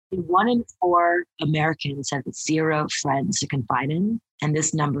1 in 4 Americans have 0 friends to confide in, and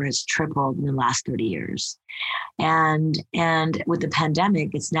this number has tripled in the last 30 years. And with the pandemic,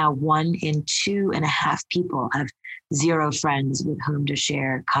 it's now 1 in 2.5 people have 0 friends with whom to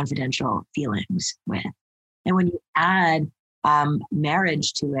share confidential feelings with. And when you add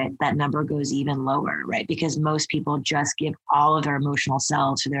marriage to it, that number goes even lower, right? Because most people just give all of their emotional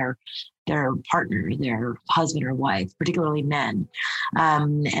selves to their partner, their husband or wife, particularly men.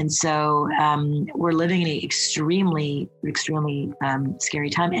 And so we're living in an extremely, extremely scary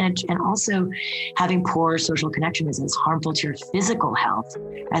time. And also having poor social connection is as harmful to your physical health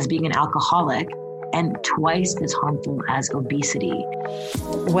as being an alcoholic, and twice as harmful as obesity.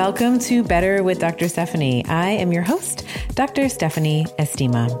 Welcome to Better with Dr. Stephanie. I am your host, Dr. Stephanie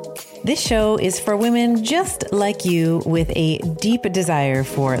Estima. This show is for women just like you with a deep desire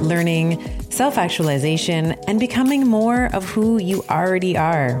for learning, self-actualization, and becoming more of who you already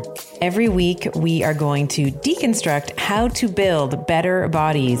are. Every week, we are going to deconstruct how to build better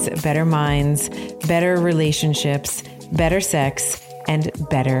bodies, better minds, better relationships, better sex, and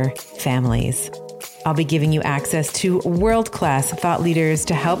better families. I'll be giving you access to world-class thought leaders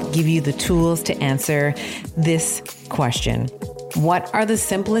to help give you the tools to answer this question. What are the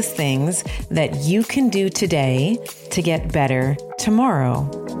simplest things that you can do today to get better tomorrow?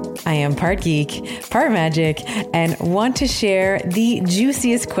 I am part geek, part magic, and want to share the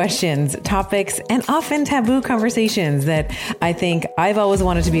juiciest questions, topics, and often taboo conversations that I think I've always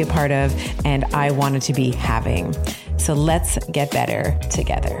wanted to be a part of and I wanted to be having. So let's get better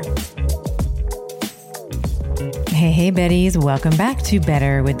together. Hey, Betties. Welcome back to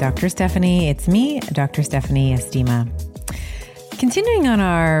Better with Dr. Stephanie. It's me, Dr. Stephanie Estima. Continuing on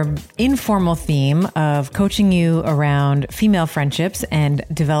our informal theme of coaching you around female friendships and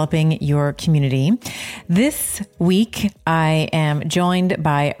developing your community, this week I am joined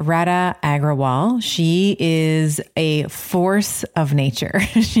by Radha Agrawal. She is a force of nature.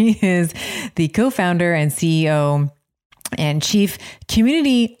 She is the co-founder and CEO and chief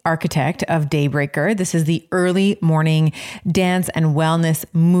community architect of Daybreaker. This is the early morning dance and wellness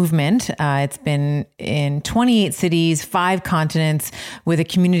movement. It's been in 28 cities, 5 continents, with a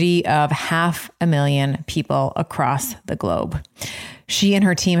community of 500,000 people across the globe. She and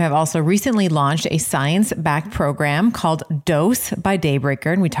her team have also recently launched a science-backed program called Dose by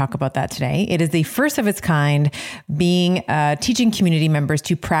Daybreaker, and we talk about that today. It is the first of its kind, being teaching community members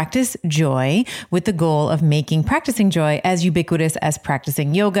to practice joy with the goal of making practicing joy as ubiquitous as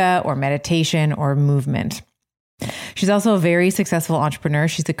practicing yoga or meditation or movement. She's also a very successful entrepreneur.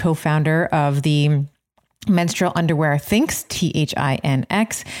 She's the co-founder of the Menstrual Underwear Thinx,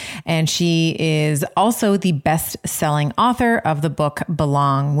 THINX, and she is also the best-selling author of the book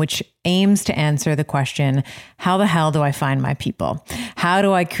Belong, which aims to answer the question, how the hell do I find my people? How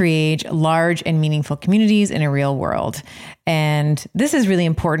do I create large and meaningful communities in a real world? And this is really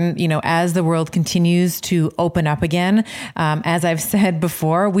important, as the world continues to open up again. As I've said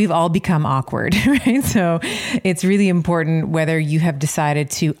before, we've all become awkward, right? So it's really important whether you have decided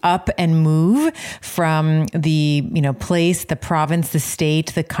to up and move from the, place, the province, the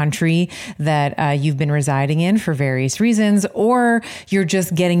state, the country that you've been residing in for various reasons, or you're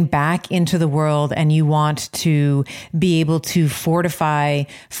just getting back into the world and you want to be able to fortify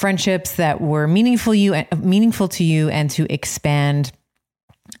friendships that were meaningful to you and to expand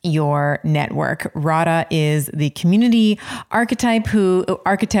your network. Radha is the community architect who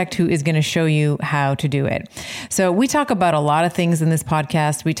is going to show you how to do it. So we talk about a lot of things in this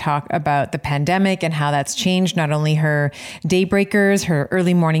podcast. We talk about the pandemic and how that's changed not only her daybreakers, her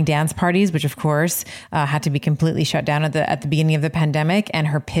early morning dance parties, which of course had to be completely shut down at the beginning of the pandemic, and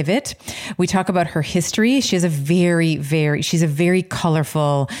her pivot. We talk about her history. She's a very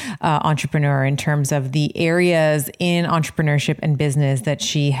colorful entrepreneur in terms of the areas in entrepreneurship and business that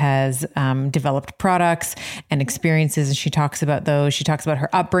she has developed products and experiences, and she talks about those. She talks about her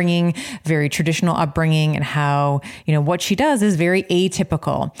upbringing, very traditional upbringing, and how, what she does is very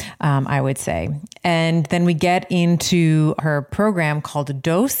atypical, I would say. And then we get into her program called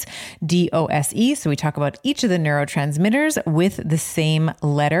Dose, DOSE. So we talk about each of the neurotransmitters with the same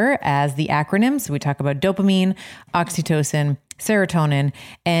letter as the acronym. So we talk about dopamine, oxytocin, serotonin,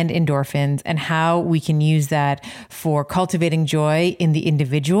 and endorphins, and how we can use that for cultivating joy in the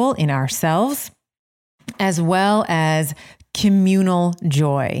individual, in ourselves, as well as communal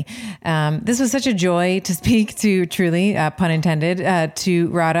joy. This was such a joy to speak to, truly, pun intended, to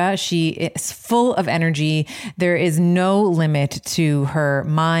Radha. She is full of energy. There is no limit to her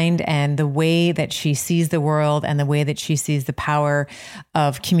mind and the way that she sees the world and the way that she sees the power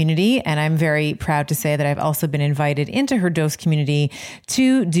of community. And I'm very proud to say that I've also been invited into her dose community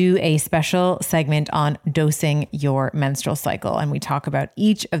to do a special segment on dosing your menstrual cycle. And we talk about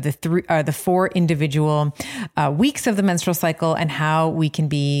each of the four individual weeks of the menstrual cycle and how we can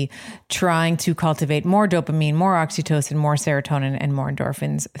be trying to cultivate more dopamine, more oxytocin, more serotonin, and more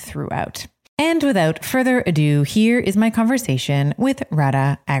endorphins throughout. And without further ado, here is my conversation with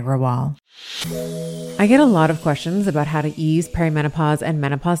Radha Agrawal. I get a lot of questions about how to ease perimenopause and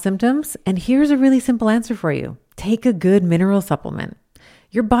menopause symptoms, and here's a really simple answer for you. Take a good mineral supplement.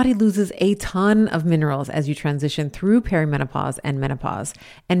 Your body loses a ton of minerals as you transition through perimenopause and menopause,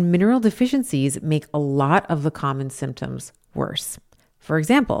 and mineral deficiencies make a lot of the common symptoms worse. For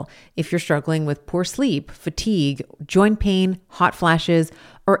example, if you're struggling with poor sleep, fatigue, joint pain, hot flashes,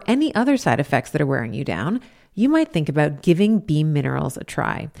 or any other side effects that are wearing you down, you might think about giving Beam Minerals a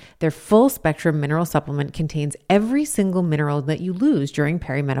try. Their full spectrum mineral supplement contains every single mineral that you lose during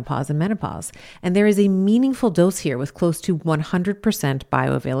perimenopause and menopause. And there is a meaningful dose here with close to 100%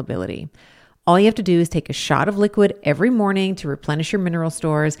 bioavailability. All you have to do is take a shot of liquid every morning to replenish your mineral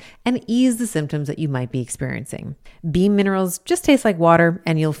stores and ease the symptoms that you might be experiencing. Beam Minerals just taste like water,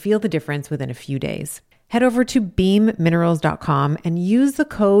 and you'll feel the difference within a few days. Head over to beamminerals.com and use the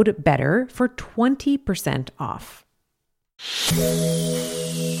code BETTER for 20% off.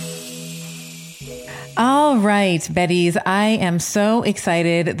 All right, Betties, I am so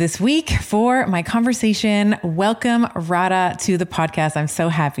excited this week for my conversation. Welcome, Radha, to the podcast. I'm so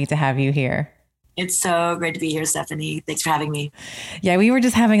happy to have you here. It's so great to be here, Stephanie. Thanks for having me. Yeah, we were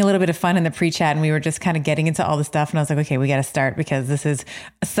just having a little bit of fun in the pre-chat, and we were just kind of getting into all the stuff. And I was like, okay, we got to start because this is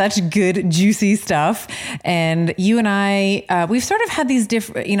such good, juicy stuff. And you and I, we've sort of had these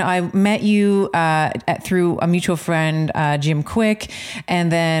different, I met you through a mutual friend, Jim Quick.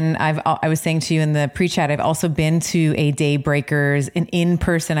 And then I was saying to you in the pre-chat, I've also been to a Daybreakers in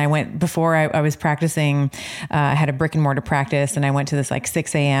person. I went before I was practicing, I had a brick and mortar practice, and I went to this like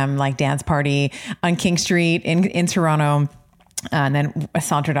 6 a.m. like dance party on King Street in Toronto. And then I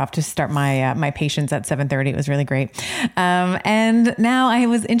sauntered off to start my patients at 7:30. It was really great. And now I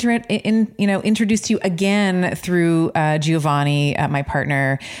was introduced to you again through Giovanni, my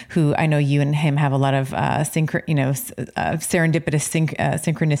partner, who I know you and him have a lot of serendipitous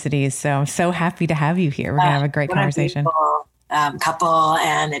synchronicities. So I'm so happy to have you here. We're gonna have a great conversation. Couple,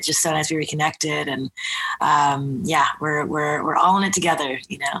 and it's just so nice to be reconnected. And we're all in it together.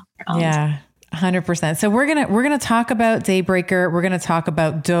 Yeah. 100%. So we're going to talk about Daybreaker. We're going to talk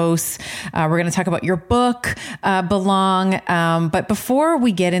about dose. We're going to talk about your book, Belong. But before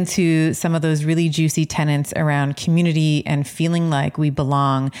we get into some of those really juicy tenets around community and feeling like we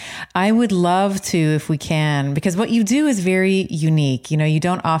belong, I would love to, if we can, because what you do is very unique. You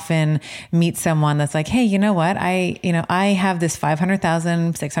don't often meet someone that's like, hey, you know what? I have this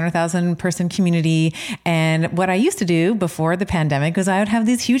 500,000, 600,000 person community. And what I used to do before the pandemic was I would have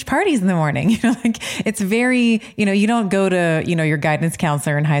these huge parties in the morning. Like it's very, you don't go to, your guidance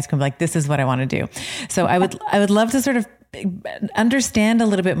counselor in high school and be like, this is what I want to do. So I would love to sort of understand a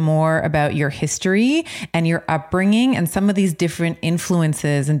little bit more about your history and your upbringing and some of these different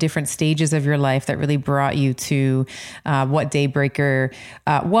influences and different stages of your life that really brought you to what Daybreaker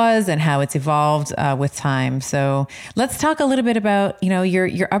was and how it's evolved with time. So let's talk a little bit about,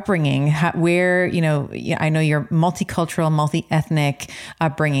 your upbringing, where, I know you're multicultural, multi-ethnic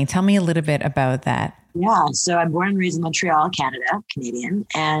upbringing. Tell me a little bit about that. Yeah. So I'm born and raised in Montreal, Canada, Canadian.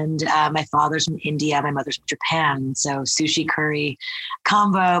 And my father's from India. My mother's from Japan. So sushi curry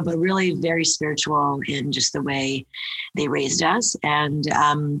combo, but really very spiritual in just the way they raised us. And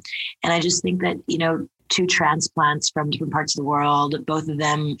I just think that, two transplants from different parts of the world, both of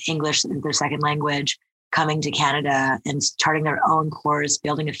them English as their second language, coming to Canada and starting their own course,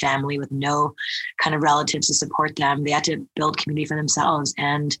 building a family with no kind of relatives to support them. They had to build community for themselves.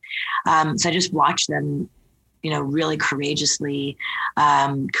 And so I just watched them, really courageously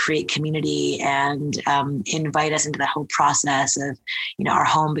create community and invite us into that whole process of, our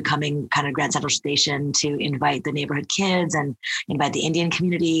home becoming kind of Grand Central Station to invite the neighborhood kids and invite the Indian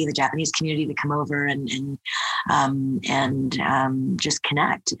community, the Japanese community to come over and just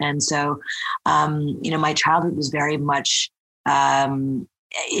connect. And so, my childhood was very much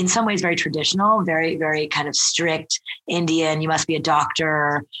in some ways very traditional, very, very kind of strict Indian. You must be a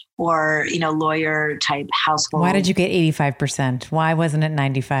doctor or, lawyer type household. Why did you get 85%? Why wasn't it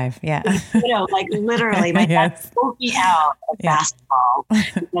 95? Yeah. Like literally my dad Yes. pulled me out of basketball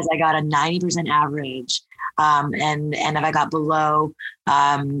because I got a 90% average. And if I got below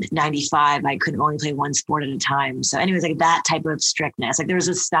 95, I could only play one sport at a time. So anyways, like that type of strictness, like there was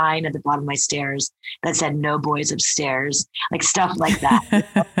a sign at the bottom of my stairs that said no boys upstairs, like stuff like that.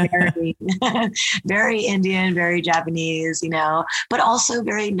 Very, very Indian, very Japanese, but also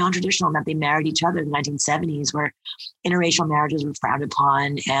very non-traditional in that they married each other in the 1970s where interracial marriages were frowned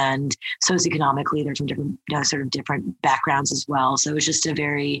upon, and socioeconomically there's some different, sort of different backgrounds as well. So it was just a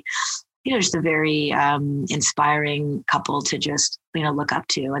very inspiring couple to just, look up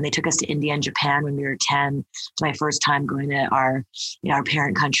to. And they took us to India and Japan when we were 10. It's my first time going to our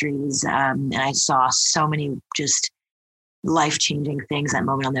parent countries. And I saw so many just life-changing things that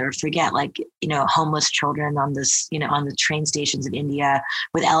moment I'll never forget, like, homeless children on this, on the train stations of India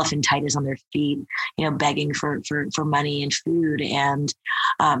with elephantitis on their feet, begging for money and food, and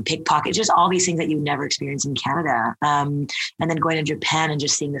pickpockets, just all these things that you never experience in Canada. And then going to Japan and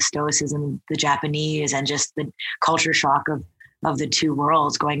just seeing the stoicism of the Japanese and just the culture shock of the two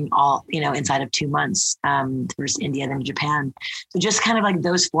worlds going all, inside of 2 months, first India, then Japan. So just kind of like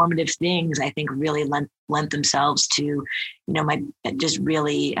those formative things, I think really lent themselves to, my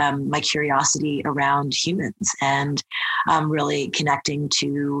curiosity around humans and really connecting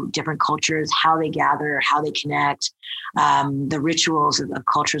to different cultures, how they gather, how they connect, the rituals of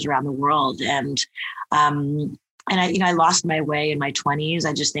cultures around the world. And I lost my way in my 20s.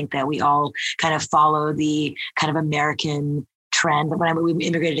 I just think that we all kind of follow the kind of American trend. But when we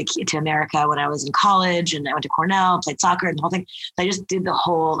immigrated to America when I was in college, and I went to Cornell, played soccer and the whole thing. So I just did the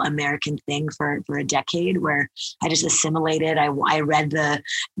whole American thing for a decade where I just assimilated. I read the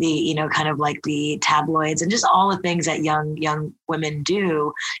kind of like the tabloids and just all the things that young women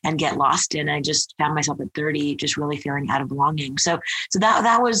do and get lost in. I just found myself at 30 just really feeling out of belonging. So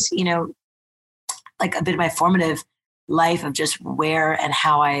that was, like a bit of my formative life of just where and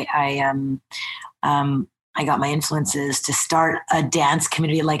how I got my influences to start a dance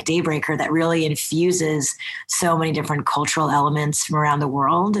community like Daybreaker that really infuses so many different cultural elements from around the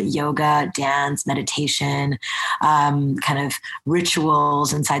world: yoga, dance, meditation, kind of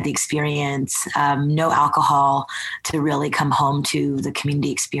rituals inside the experience, no alcohol to really come home to the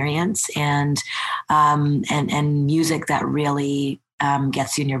community experience, and music that really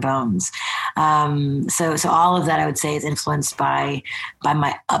gets you in your bones. So all of that, I would say, is influenced by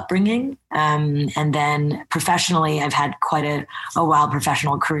my upbringing. And then professionally, I've had quite a wild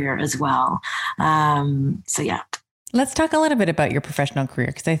professional career as well. So yeah. Let's talk a little bit about your professional career,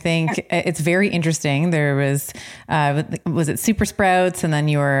 because I think it's very interesting. There was it Super Sprouts, and then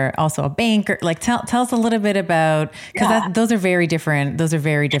you were also a banker. Like, tell us a little bit about, because those are very different. Those are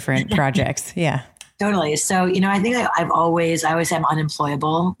very different projects. Yeah. Totally. So, I think I always say I'm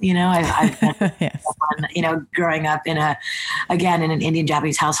unemployable. I've been, yes. growing up in an Indian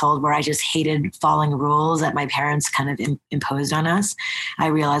Japanese household where I just hated following rules that my parents kind of imposed on us. I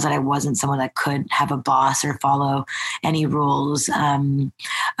realized that I wasn't someone that could have a boss or follow any rules. Though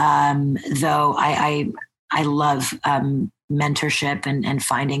I love mentorship and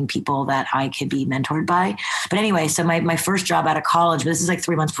finding people that I could be mentored by. But anyway, so my first job out of college, but this is like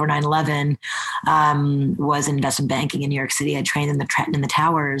 3 months before 9/11, was in investment banking in New York City. I trained in the Trenton and the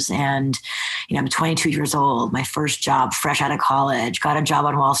Towers, and I'm 22 years old. My first job, fresh out of college, got a job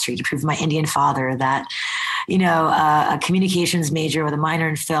on Wall Street to prove to my Indian father that a communications major with a minor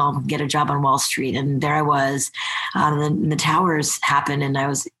in film could get a job on Wall Street. And there I was, and the towers happened, and I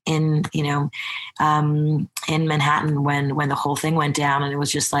was in Manhattan when the whole thing went down. And it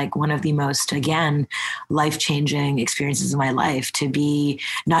was just like one of the most, again, life-changing experiences of my life, to be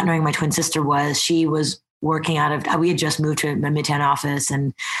not knowing my twin sister she was working we had just moved to a Midtown office.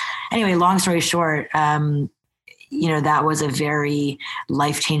 And anyway, long story short, that was a very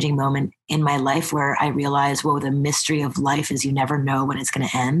life-changing moment in my life where I realized, the mystery of life is you never know when it's going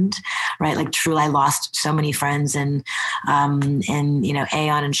to end, right? Like, truly, I lost so many friends and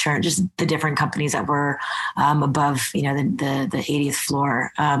Aon Insurance, just the different companies that were above, the 80th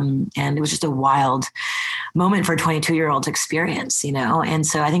floor. And it was just a wild moment for a 22-year-old to experience, And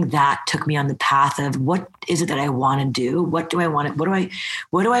so I think that took me on the path of, what is it that I want to do? What do I want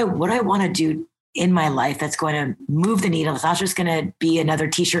to do in my life that's going to move the needle? It's not just going to be another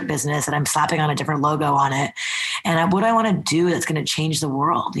t-shirt business that I'm slapping on a different logo on it. And what do I want to do that's going to change the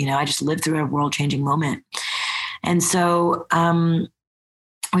world? I just lived through a world changing moment. And so,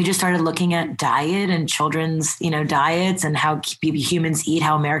 we just started looking at diet and children's, diets and how humans eat,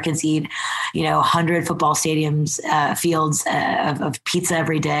 how Americans eat, 100 football stadiums, fields of pizza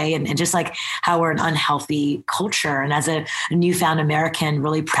every day, and just like how we're an unhealthy culture. And as a newfound American,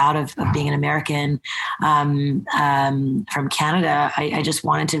 really proud of being an American from Canada, I just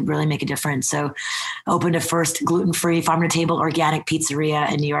wanted to really make a difference. So opened a first gluten-free farm-to-table organic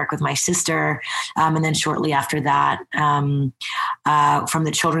pizzeria in New York with my sister. And then shortly after that, from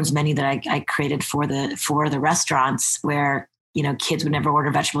the children's menu that I created for the restaurants where, kids would never order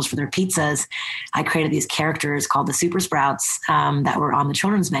vegetables for their pizzas, I created these characters called the Super Sprouts that were on the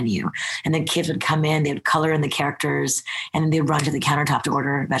children's menu. And then kids would come in, they would color in the characters, and then they'd run to the countertop to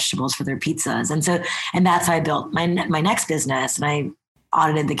order vegetables for their pizzas. And that's how I built my next business. And I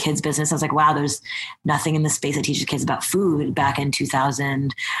audited the kids business. I was like, wow, there's nothing in the space that teaches kids about food back in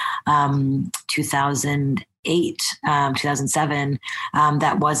 2007,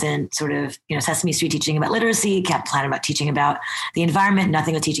 that wasn't sort of, Sesame Street teaching about literacy, kept planning about teaching about the environment,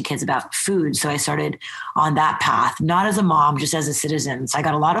 nothing was teaching kids about food. So I started on that path, not as a mom, just as a citizen. So I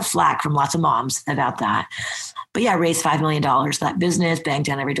got a lot of flack from lots of moms about that. But yeah, I raised $5 million for that business, banged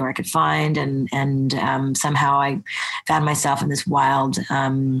down every door I could find. And somehow I found myself in this wild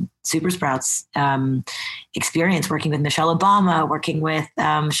Super Sprouts experience, working with Michelle Obama, working with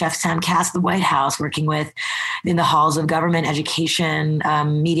Chef Sam Kass at the White House, working with in the halls of government, education,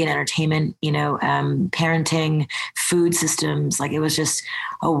 media and entertainment, parenting, food systems. Like, it was just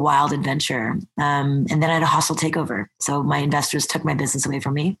a wild adventure. And then I had a hostile takeover. So my investors took my business away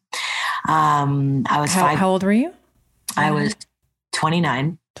from me. I was How old were you? I was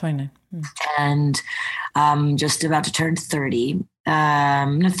 29. 29. And just about to turn 30.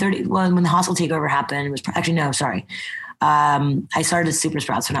 30. Well, when the hostile takeover happened, it was actually, no, sorry. I started at Super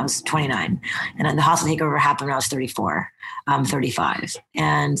Sprouts when I was 29, and then the hostile takeover happened when I was 35.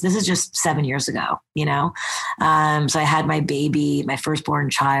 And this is just 7 years ago, so I had my baby, my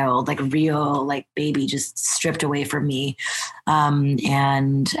firstborn child, like a real, baby, just stripped away from me.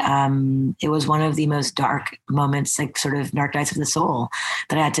 It was one of the most dark moments, like sort of dark nights of the soul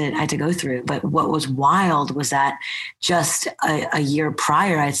that I had to go through. But what was wild was that just a year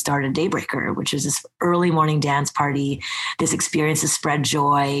prior, I started Daybreaker, which is this early morning dance party, this experience to spread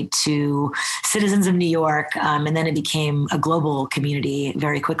joy to citizens of New York. And then it became a global community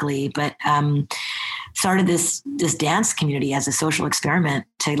very quickly, but started this dance community as a social experiment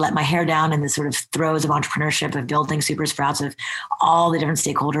to let my hair down in the sort of throes of entrepreneurship, of building Super Sprouts, of all the different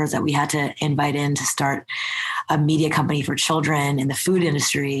stakeholders that we had to invite in to start a media company for children in the food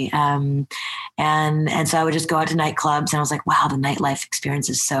industry. And so I would just go out to nightclubs, and I was like, wow, the nightlife experience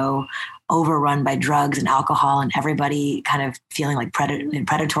is so overrun by drugs and alcohol, and everybody kind of feeling like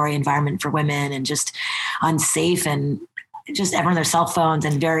predatory environment for women, and just unsafe, and just everyone on their cell phones,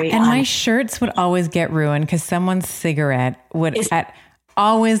 and my shirts would always get ruined because someone's cigarette would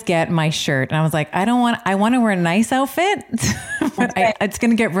always get my shirt. And I was like, I want to wear a nice outfit, but it's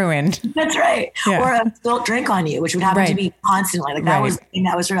going to get ruined. That's right. Yeah. Or a spilt drink on you, which would happen to me constantly. Like that was the thing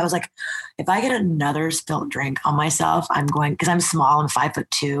that was sort of, I was like, if I get another spilt drink on myself, I'm going, because I'm small, I'm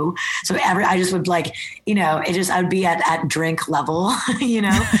 5'2". So I just would I would be at drink level,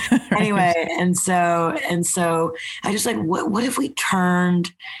 anyway. And so I just what if we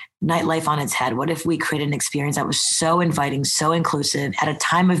turned nightlife on its head? What if we created an experience that was so inviting, so inclusive, at a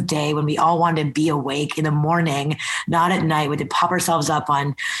time of day when we all wanted to be awake in the morning, not at night, we had to pop ourselves up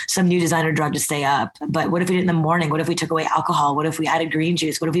on some new designer drug to stay up. But what if we did it in the morning? What if we took away alcohol? What if we added green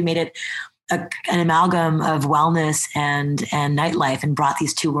juice? What if we made it an amalgam of wellness and nightlife, and brought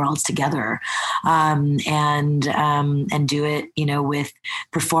these two worlds together, and do it, with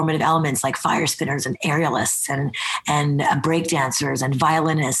performative elements like fire spinners and aerialists and break dancers and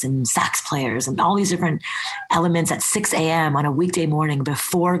violinists and sax players and all these different elements at 6 a.m. on a weekday morning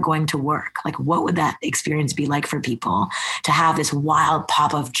before going to work. Like, what would that experience be like for people to have this wild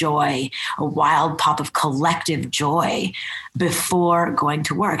pop of joy, a wild pop of collective joy before going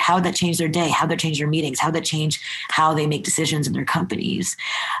to work? How would that change their day? How would that change their meetings? How would that change how they make decisions in their companies?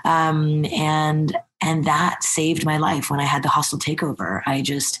 And that saved my life when I had the hostile takeover. I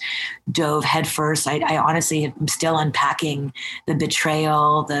just dove headfirst. I honestly am still unpacking the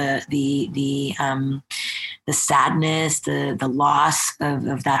betrayal, the sadness, the loss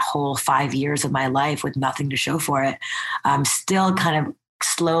of that whole 5 years of my life with nothing to show for it. I'm still kind of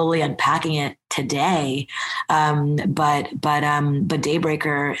slowly unpacking it today. But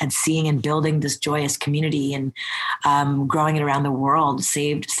Daybreaker and seeing and building this joyous community and growing it around the world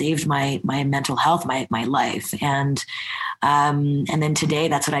saved my mental health, my life. And then today,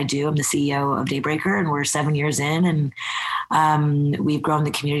 that's what I do. I'm the CEO of Daybreaker, and we're 7 years in, and we've grown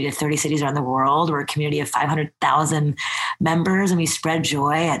the community to 30 cities around the world. We're a community of 500,000 members, and we spread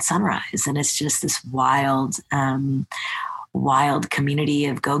joy at sunrise. And it's just this wild community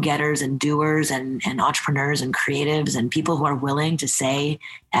of go-getters and doers and entrepreneurs and creatives and people who are willing to say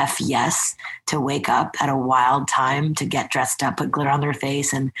F yes, to wake up at a wild time, to get dressed up, put glitter on their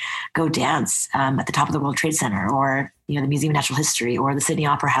face and go dance at the top of the World Trade Center, or the Museum of Natural History, or the Sydney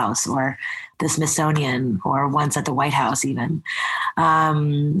Opera House, or the Smithsonian, or once at the White House even.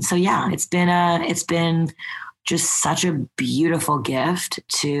 So yeah, it's been just such a beautiful gift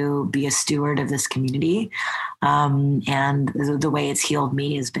to be a steward of this community. And the way it's healed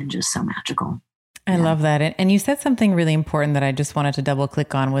me has been just so magical. I love that. And you said something really important that I just wanted to double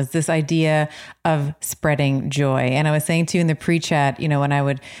click on, was this idea of spreading joy. And I was saying to you in the pre-chat, when I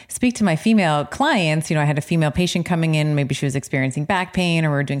would speak to my female clients, I had a female patient coming in, maybe she was experiencing back pain, or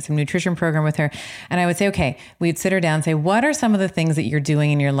we were doing some nutrition program with her. And I would say, okay, we'd sit her down and say, what are some of the things that you're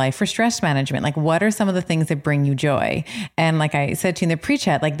doing in your life for stress management? Like, what are some of the things that bring you joy? And like I said to you in the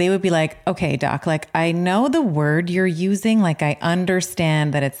pre-chat, like they would be like, okay, doc, like I know the word you're using, like I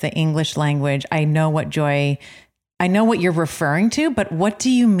understand that it's the English language. I know what you're referring to, but what do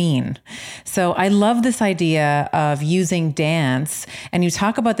you mean? So I love this idea of using dance, and you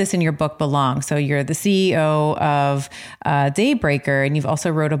talk about this in your book, Belong. So you're the CEO of Daybreaker, and you've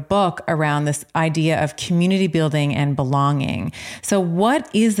also wrote a book around this idea of community building and belonging. So what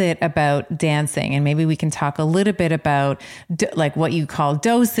is it about dancing? And maybe we can talk a little bit about like what you call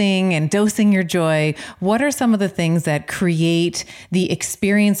dosing and dosing your joy. What are some of the things that create the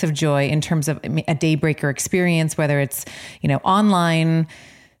experience of joy in terms of a Daybreaker experience, whether it's, online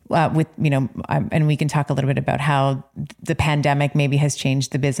with, and we can talk a little bit about how the pandemic maybe has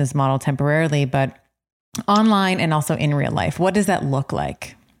changed the business model temporarily, but online and also in real life. What does that look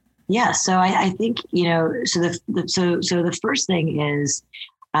like? Yeah. So I think, so the first thing is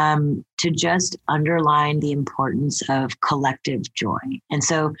to just underline the importance of collective joy. And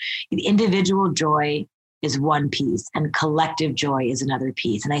so the individual joy is one piece and collective joy is another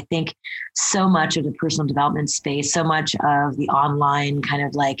piece. And I think so much of the personal development space, so much of the online kind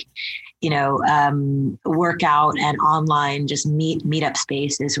of like, workout and online just meetup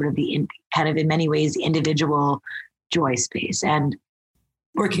space is sort of in many ways, the individual joy space. And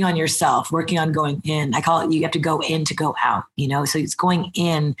working on yourself, working on going in. I call it, you have to go in to go out, so it's going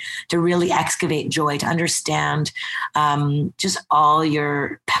in to really excavate joy, to understand just all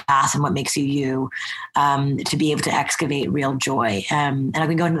your past and what makes you you, to be able to excavate real joy. And I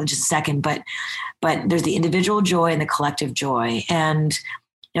can go into just a second, but there's the individual joy and the collective joy. And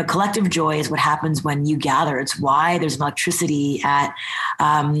collective joy is what happens when you gather. It's why there's electricity at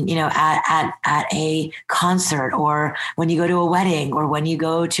a concert, or when you go to a wedding, or when you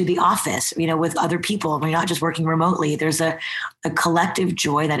go to the office, with other people. We're not just working remotely. There's a collective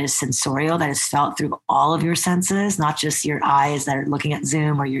joy that is sensorial, that is felt through all of your senses, not just your eyes that are looking at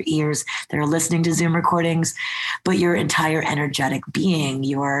Zoom, or your ears that are listening to Zoom recordings, but your entire energetic being,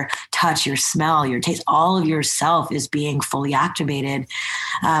 your touch, your smell, your taste, all of yourself is being fully activated.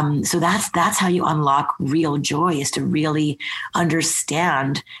 So that's how you unlock real joy, is to really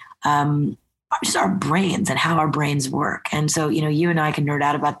understand just our brains and how our brains work. And so, you and I can nerd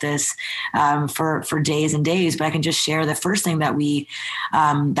out about this for days and days, but I can just share the first thing that we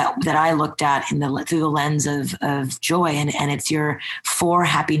that I looked at through the lens of joy, and it's your 4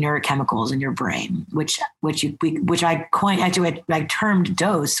 happy neurochemicals in your brain, which I coined, actually I termed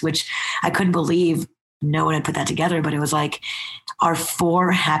dose, which I couldn't believe no one had put that together, but it was like our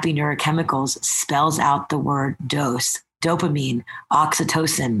 4 happy neurochemicals spells out the word dose. Dopamine,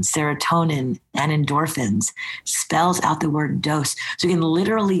 oxytocin, serotonin, and endorphins spells out the word dose. So we can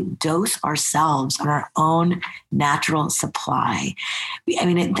literally dose ourselves on our own natural supply.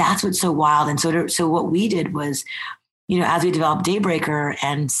 That's what's so wild. And so what we did was, as we developed Daybreaker,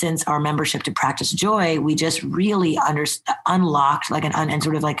 and since our membership to Practice Joy, we just really unlocked and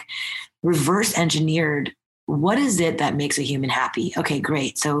sort of like reverse engineered, what is it that makes a human happy? Okay,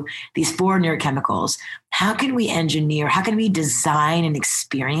 great. So these 4 neurochemicals, how can we design an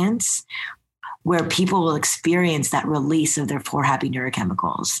experience where people will experience that release of their 4 happy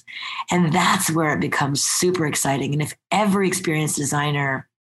neurochemicals? And that's where it becomes super exciting. And if every experienced designer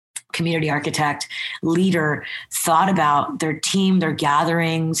community architect, leader, thought about their team, their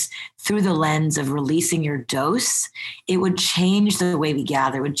gatherings through the lens of releasing your dose, it would change the way we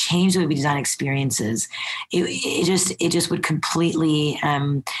gather, it would change the way we design experiences. It just would completely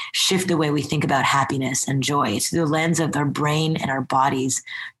shift the way we think about happiness and joy. It's through the lens of our brain and our bodies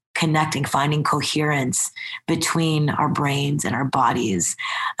connecting, finding coherence between our brains and our bodies.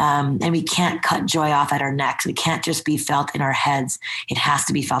 And we can't cut joy off at our necks. It can't just be felt in our heads. It has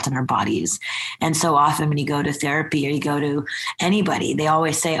to be felt in our bodies. And so often when you go to therapy or you go to anybody, they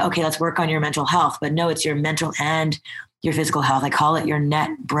always say, okay, let's work on your mental health. But no, it's your mental and your physical health. I call it your net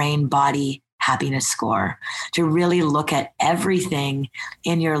brain body happiness score, to really look at everything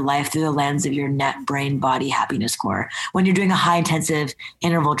in your life through the lens of your net brain body happiness score. When you're doing a high intensive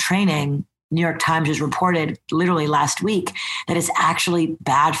interval training, New York Times has reported literally last week that it's actually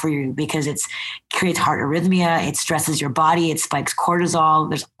bad for you because it creates heart arrhythmia, it stresses your body, it spikes cortisol.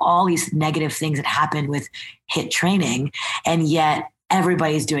 There's all these negative things that happen with HIIT training. And yet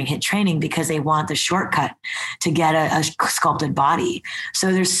everybody's doing HIIT training because they want the shortcut to get a sculpted body.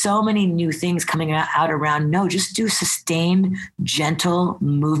 So there's so many new things coming out around, no, just do sustained, gentle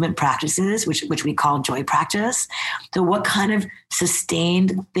movement practices, which we call joy practice. So what kind of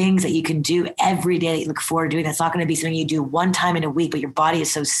sustained things that you can do every day that you look forward to doing? That's not going to be something you do one time in a week, but your body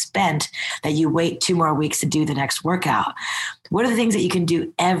is so spent that you wait 2 more weeks to do the next workout. What are the things that you can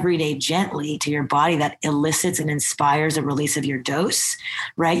do every day gently to your body that elicits and inspires a release of your dose,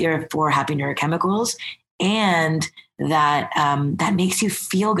 right? Your 4 happy neurochemicals, and that makes you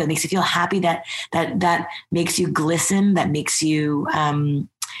feel good, makes you feel happy, that makes you glisten, that makes you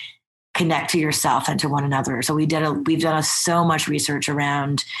connect to yourself and to one another. So we've done so much research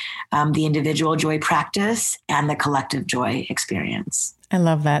around the individual joy practice and the collective joy experience. I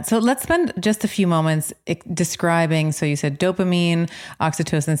love that. So let's spend just a few moments describing, so you said dopamine,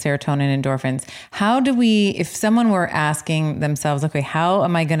 oxytocin, serotonin, endorphins. How do we, if someone were asking themselves, okay, how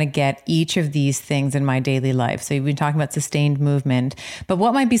am I going to get each of these things in my daily life? So you've been talking about sustained movement, but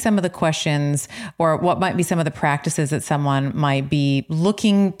what might be some of the questions or what might be some of the practices that someone might be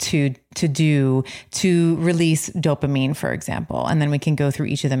looking to do to release dopamine, for example? And then we can go through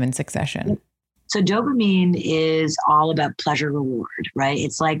each of them in succession. So dopamine is all about pleasure reward, right?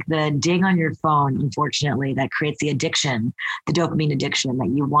 It's like the ding on your phone, unfortunately, that creates the addiction, the dopamine addiction, that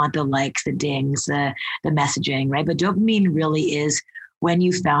you want the likes, the dings, the messaging, right? But dopamine really is when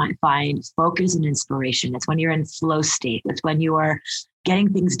you find focus and inspiration. It's when you're in flow state. It's when you are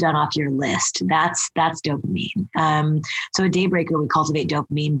getting things done off your list. That's dopamine. So at Daybreaker, we cultivate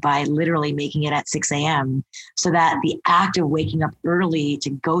dopamine by literally making it at 6 a.m. so that the act of waking up early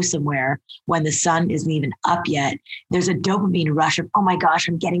to go somewhere when the sun isn't even up yet, there's a dopamine rush of, oh my gosh,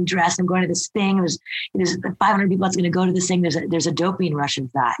 I'm getting dressed, I'm going to this thing. There's 500 people that's going to go to this thing. There's a dopamine rush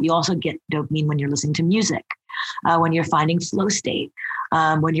of that. You also get dopamine when you're listening to music, when you're finding flow state,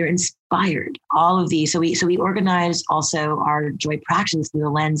 when you're inspired, all of these. So we organize also our joy practices through the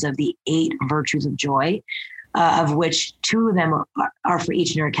lens of the 8 virtues of joy, of which 2 of them are for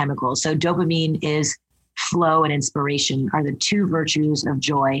each neurochemical. So dopamine is flow and inspiration are the 2 virtues of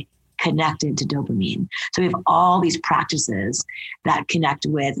joy connected to dopamine. So we have all these practices that connect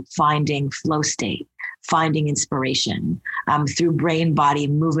with finding flow state, finding inspiration through brain body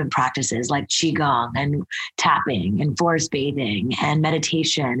movement practices like Qigong and tapping and forest bathing and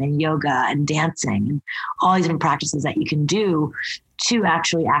meditation and yoga and dancing and all these different practices that you can do to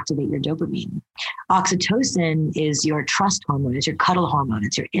actually activate your dopamine. Oxytocin is your trust hormone. It's your cuddle hormone.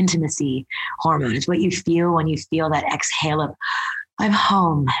 It's your intimacy hormone. It's what you feel when you feel that exhale of, I'm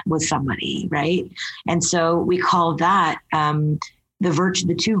home with somebody, right? And so we call that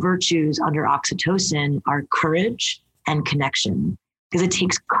the 2 virtues under oxytocin are courage and connection, because it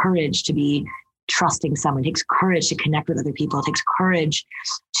takes courage to be trusting someone. It takes courage to connect with other people. It takes courage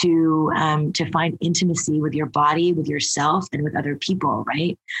to find intimacy with your body, with yourself, and with other people,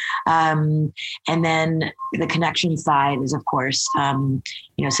 right? And then the connection side is, of course,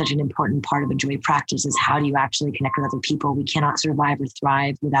 such an important part of a joy practice is how do you actually connect with other people? We cannot survive or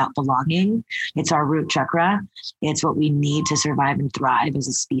thrive without belonging. It's our root chakra. It's what we need to survive and thrive as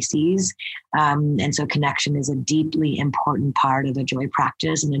a species. And so connection is a deeply important part of a joy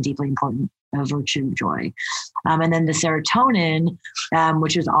practice and a deeply important virtue of joy. And then the serotonin,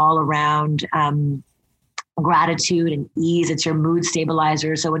 which is all around gratitude and ease. It's your mood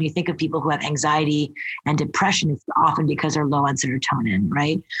stabilizer. So when you think of people who have anxiety and depression, it's often because they're low on serotonin,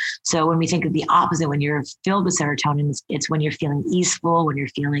 right? So when we think of the opposite, when you're filled with serotonin, it's when you're feeling easeful, when you're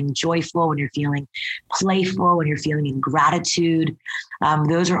feeling joyful, when you're feeling playful, when you're feeling in gratitude.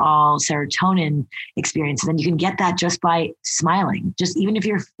 Those are all serotonin experiences. And you can get that just by smiling. Just even if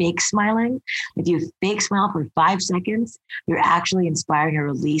you're fake smiling, if you fake smile for 5 seconds, you're actually inspiring a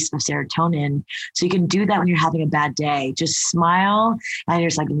release of serotonin. So you can do that when you're having a bad day. Just smile and you're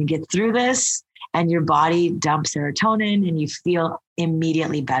just like, let me get through this. And your body dumps serotonin and you feel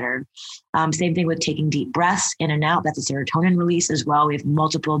immediately better. Same thing with taking deep breaths in and out. That's a serotonin release as well. We have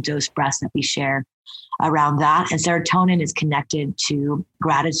multiple dose breaths that we share around that. And serotonin is connected to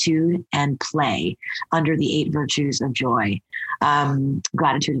gratitude and play under the 8 virtues of joy,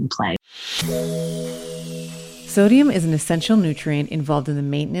 gratitude and play. Sodium is an essential nutrient involved in the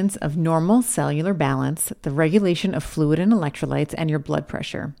maintenance of normal cellular balance, the regulation of fluid and electrolytes, and your blood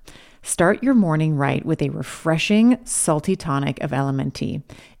pressure. Start your morning right with a refreshing, salty tonic of LMNT.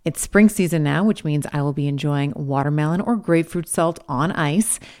 It's spring season now, which means I will be enjoying watermelon or grapefruit salt on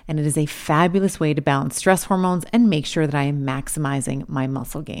ice, and it is a fabulous way to balance stress hormones and make sure that I am maximizing my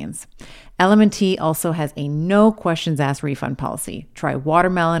muscle gains. LMNT also has a no questions asked refund policy. Try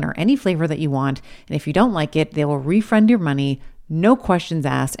watermelon or any flavor that you want, and if you don't like it, they will refund your money. No questions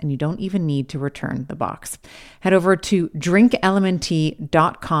asked, and you don't even need to return the box. Head over to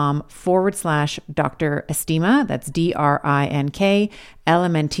drinklmnt.com/Dr. Estima. That's DRINK,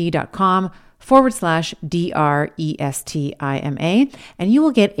 LMNT.com/DRESTIMA. And you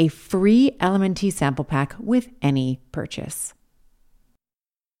will get a free LMNT sample pack with any purchase.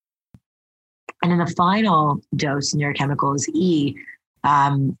 And then the final dose neurochemical is E.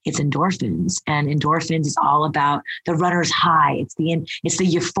 It's endorphins, and endorphins is all about the runner's high. It's the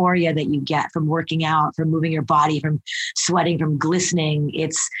euphoria that you get from working out, from moving your body, from sweating, from glistening.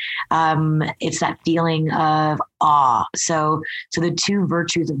 It's that feeling of awe. So the 2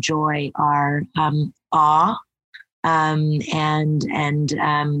 virtues of joy are awe and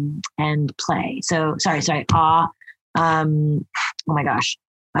play. So sorry, awe. Oh my gosh.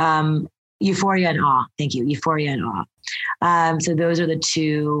 Euphoria and awe. Thank you. Euphoria and awe. So those are the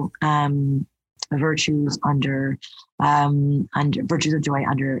 2 virtues under virtues of joy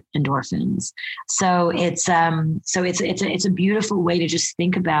under endorphins. So it's a beautiful way to just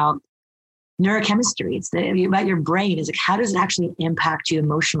think about neurochemistry. It's about your brain. Is like, how does it actually impact you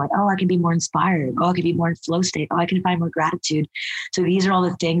emotionally? Like, oh, I can be more inspired. Oh, I can be more in flow state. Oh, I can find more gratitude. So these are all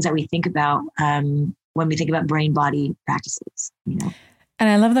the things that we think about when we think about brain body practices. And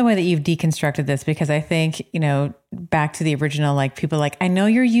I love the way that you've deconstructed this, because I think, back to the original, like people like, I know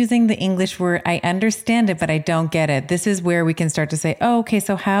you're using the English word. I understand it, but I don't get it. This is where we can start to say, oh, okay,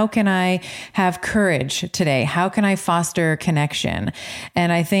 so how can I have courage today? How can I foster connection?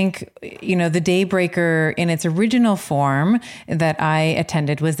 And I think, the Daybreaker in its original form that I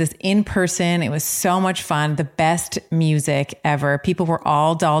attended was this in person. It was so much fun. The best music ever. People were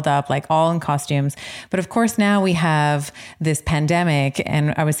all dolled up, like all in costumes. But of course, now we have this pandemic.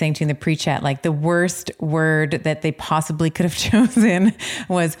 And I was saying to you in the pre-chat, like the worst word that they possibly could have chosen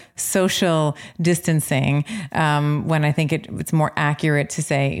was social distancing. When I think it's more accurate to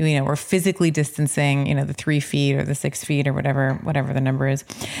say, we're physically distancing, the 3 feet or the 6 feet or whatever the number is.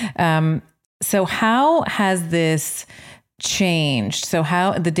 So how has this changed? So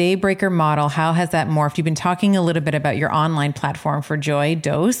how the Daybreaker model, how has that morphed? You've been talking a little bit about your online platform for Joy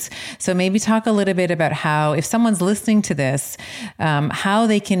Dose. So maybe talk a little bit about how, if someone's listening to this, how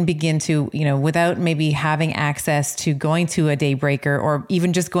they can begin to, without maybe having access to going to a Daybreaker or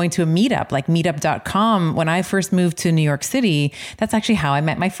even just going to a meetup, like meetup.com. When I first moved to New York City, that's actually how I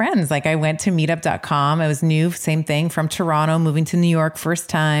met my friends. Like I went to meetup.com. I was new, same thing, from Toronto, moving to New York, first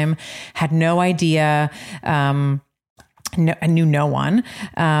time, had no idea. I knew no one.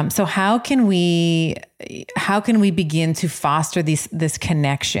 So how can we begin to foster this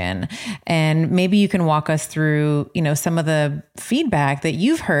connection? And maybe you can walk us through, some of the feedback that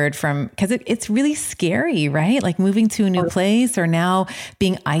you've heard from, because it's really scary, right? Like moving to a new place or now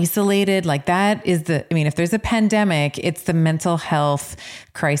being isolated, like that is if there's a pandemic, it's the mental health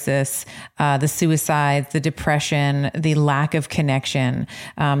crisis, the suicides, the depression, the lack of connection,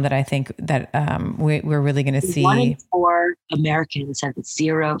 that I think that we're really going to see. 1 in 4 Americans have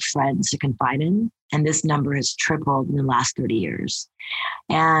 0 friends to confide in. And this number has tripled in the last 30 years.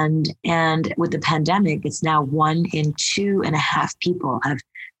 And with the pandemic, it's now 1 in 2.5 people have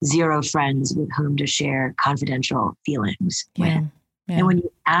 0 friends with whom to share confidential feelings. Yeah. And when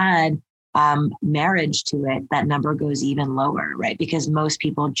you add marriage to it, that number goes even lower, right? Because most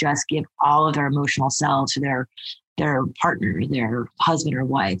people just give all of their emotional selves to their partner, their husband or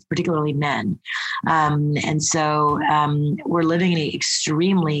wife, particularly men. And so we're living in an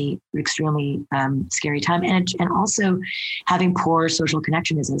extremely scary time. And also having poor social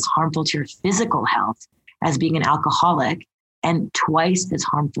connection is as harmful to your physical health as being an alcoholic, and twice as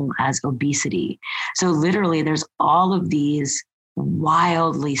harmful as obesity. So literally there's all of these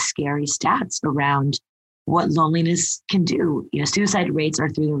wildly scary stats around what loneliness can do. Suicide rates are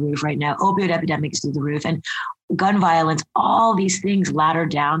through the roof right now. Opioid epidemic is through the roof, and gun violence, all these things ladder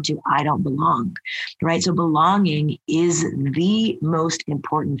down to I don't belong, right? So belonging is the most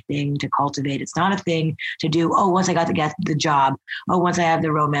important thing to cultivate. It's not a thing to do, once I got to get the job, once I have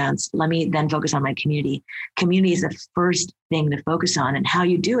the romance, let me then focus on my community. Community is the first thing to focus on, and how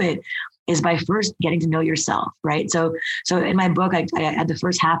you do it is by first getting to know yourself, right? So in my book, I had the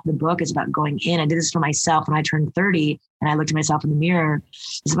first half of the book is about going in. I did this for myself when I turned 30 and I looked at myself in the mirror.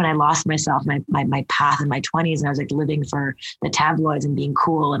 This is when I lost myself, my path in my 20s. And I was like living for the tabloids and being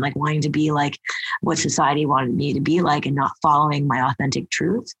cool and like wanting to be like what society wanted me to be like and not following my authentic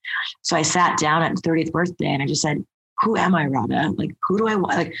truth. So I sat down at 30th birthday and I just said, who am I, Radha? Like, who do I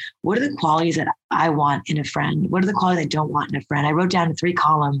want? Like, what are the qualities that I want in a friend? What are the qualities I don't want in a friend? I wrote down 3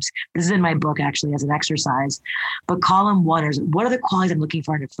 columns. This is in my book, actually, as an exercise. But column 1 is, what are the qualities I'm looking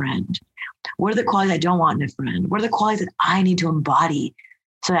for in a friend? What are the qualities I don't want in a friend? What are the qualities that I need to embody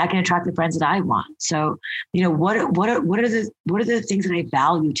so that I can attract the friends that I want? So, what are the things that I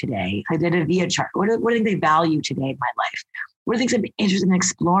value today? I did a VIA chart. What are the things I value today in my life? What are the things I'm interested in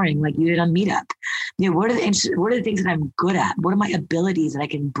exploring, like you did on Meetup? What are the things that I'm good at? What are my abilities that I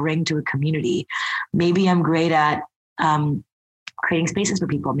can bring to a community? Maybe I'm great at creating spaces for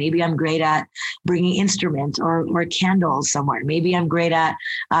people. Maybe I'm great at bringing instruments or candles somewhere. Maybe I'm great at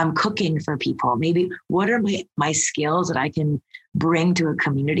cooking for people. Maybe what are my skills that I can bring to a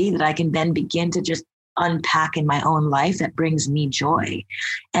community that I can then begin to just unpack in my own life that brings me joy.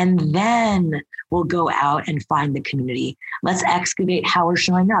 And then we'll go out and find the community. Let's excavate how we're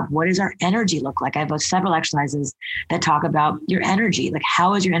showing up. What does our energy look like? I have several exercises that talk about your energy. Like,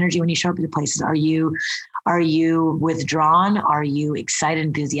 how is your energy when you show up at places? Are you withdrawn? Are you excited,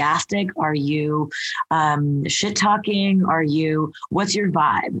 enthusiastic? Are you shit talking? What's your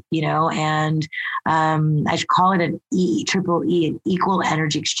vibe? And I should call it an triple E, an equal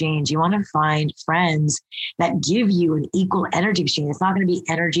energy exchange. You want to find friends that give you an equal energy exchange. It's not going to be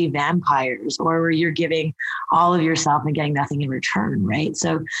energy vampires or where you're giving all of yourself and getting nothing in return, right?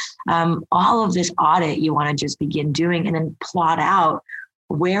 So all of this audit you want to just begin doing and then plot out,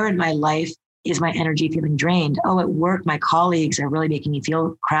 where in my life is my energy feeling drained? At work, my colleagues are really making me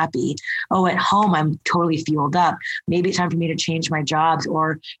feel crappy. At home, I'm totally fueled up. Maybe it's time for me to change my jobs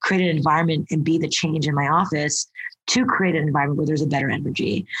or create an environment and be the change in my office to create an environment where there's a better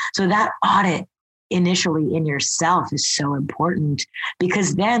energy. So that audit initially in yourself is so important,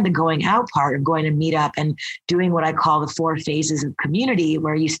 because then the going out part of going to meet up and doing what I call the 4 phases of community,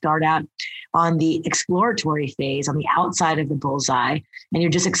 where you start out on the exploratory phase on the outside of the bullseye, and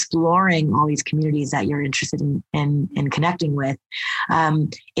you're just exploring all these communities that you're interested in connecting with.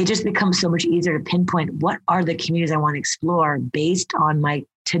 It just becomes so much easier to pinpoint what are the communities I want to explore based on my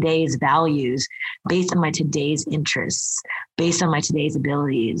today's values, based on my today's interests, based on my today's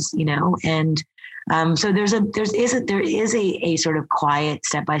abilities, and so there is a sort of quiet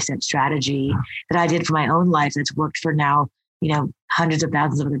step-by-step strategy that I did for my own life that's worked for now, hundreds of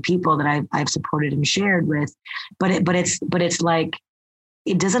thousands of other people that I've supported and shared with. But it's like,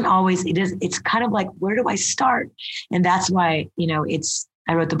 it doesn't always, it's kind of like, where do I start? And that's why,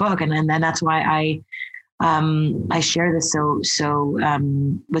 I wrote the book, and then that's why I share this so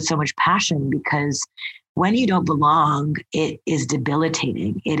with so much passion, because when you don't belong, it is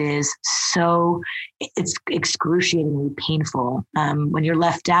debilitating. It's excruciatingly painful. When you're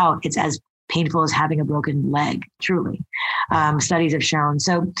left out, it's as painful as having a broken leg, truly. Studies have shown.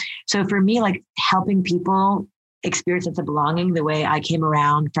 So for me, like, helping people experience sense of belonging, the way I came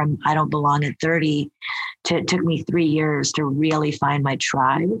around from I don't belong at 30 it took me 3 years to really find my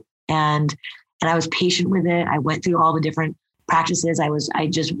tribe. And I was patient with it. I went through all the different practices. I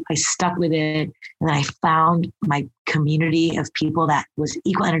stuck with it. And then I found my community of people that was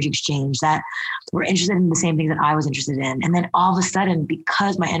equal energy exchange, that were interested in the same things that I was interested in. And then all of a sudden,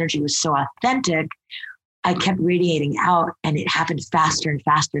 because my energy was so authentic, I kept radiating out, and it happened faster and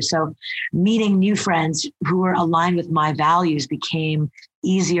faster. So meeting new friends who were aligned with my values became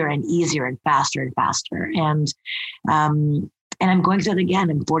easier and easier and faster and faster. And I'm going through it again.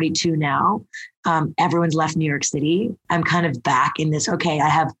 I'm 42 now. Everyone's left New York City. I'm kind of back in this. Okay, I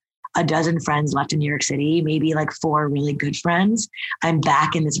have a dozen friends left in New York City, maybe like 4 really good friends. I'm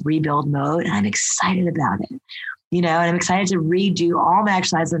back in this rebuild mode and I'm excited about it. And I'm excited to redo all my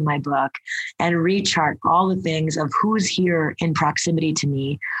exercises in my book and rechart all the things of who's here in proximity to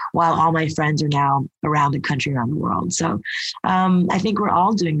me while all my friends are now around the country, around the world. So I think we're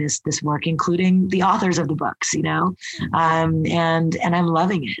all doing this work, including the authors of the books, and I'm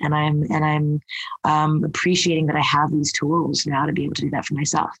loving it. And I'm appreciating that I have these tools now to be able to do that for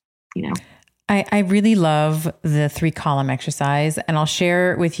myself, I really love the 3-column exercise, and I'll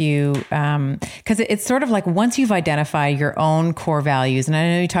share with you because it's sort of like once you've identified your own core values, and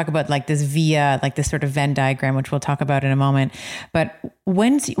I know you talk about like this this sort of Venn diagram, which we'll talk about in a moment. But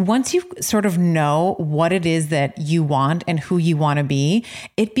once you sort of know what it is that you want and who you want to be,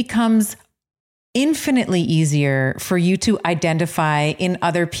 it becomes infinitely easier for you to identify in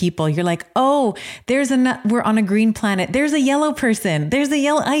other people. You're like, oh, we're on a green planet. There's a yellow person.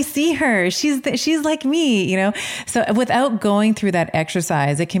 I see her. She's like me, So without going through that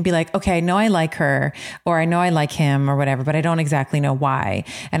exercise, it can be like, okay, I know I like her, or I know I like him or whatever, but I don't exactly know why.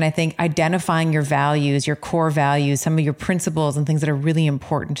 And I think identifying your values, your core values, some of your principles and things that are really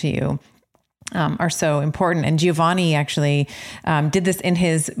important to you are so important. And Giovanni actually did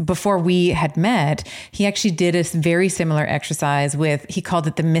this before we had met, he actually did a very similar exercise he called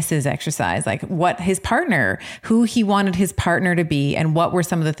it the Mrs. exercise, like who he wanted his partner to be, and what were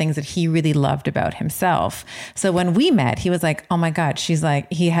some of the things that he really loved about himself. So when we met, he was like, oh my God, she's like,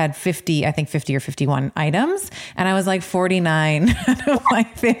 he had 50 or 51 items. And I was like 49 out of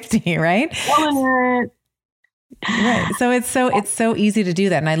like 50, right? Right. So it's so easy to do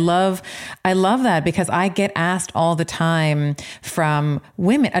that. And I love that because I get asked all the time from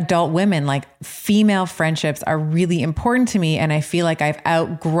adult women, like female friendships are really important to me. And I feel like I've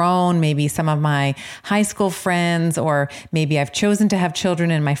outgrown maybe some of my high school friends, or maybe I've chosen to have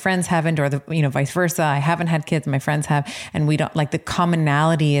children and my friends haven't, or vice versa. I haven't had kids and my friends have, and we don't, like, the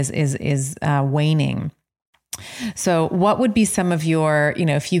commonality is waning. So what would be some of your,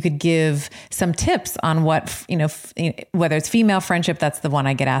 if you could give some tips on what, whether it's female friendship, that's the one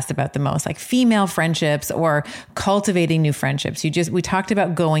I get asked about the most, like female friendships or cultivating new friendships. We talked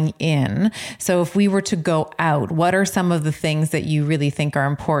about going in. So if we were to go out, what are some of the things that you really think are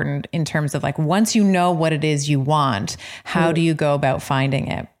important in terms of, like, once you know what it is you want, how do you go about finding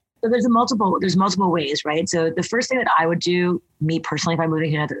it? So there's multiple ways, right? So the first thing that I would do, me personally, if I'm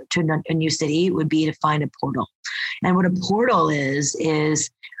moving to a new city, would be to find a portal. And what a portal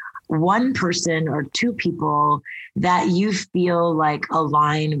is one person or 2 people that you feel like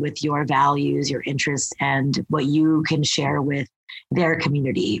align with your values, your interests, and what you can share with their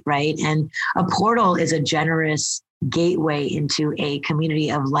community, right? And a portal is a generous gateway into a community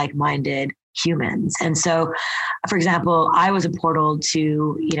of like-minded humans. And so, for example, I was a portal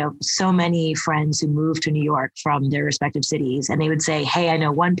to, so many friends who moved to New York from their respective cities, and they would say, hey, I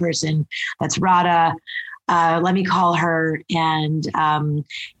know one person, that's Radha. Let me call her and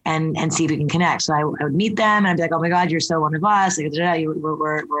see if we can connect. So I would meet them and I'd be like, oh my God, you're so one of us. Like, we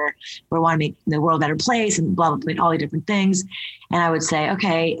want to make the world a better place, and blah, blah, blah, all the different things. And I would say,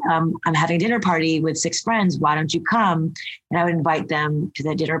 okay, I'm having a dinner party with 6 friends. Why don't you come? And I would invite them to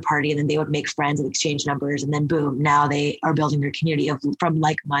the dinner party, and then they would make friends and exchange numbers. And then boom, now they are building their community from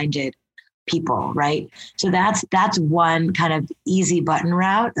like-minded people, right? So that's one kind of easy button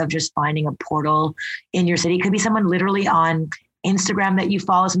route of just finding a portal in your city. It could be someone literally on Instagram that you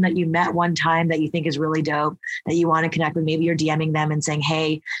follow, someone that you met one time that you think is really dope, that you want to connect with. Maybe you're DMing them and saying,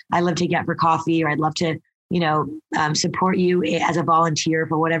 hey, I'd love to get for coffee, or I'd love to support you as a volunteer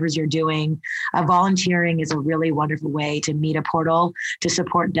for whatever's you're doing. Volunteering is a really wonderful way to meet a portal, to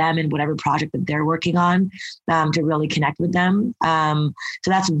support them in whatever project that they're working on, to really connect with them. So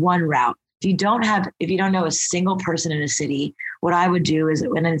that's one route. If you don't know a single person in a city, what I would do is,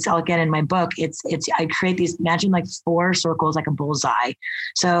 and it's all again in my book, I create these, imagine like 4 circles, like a bullseye.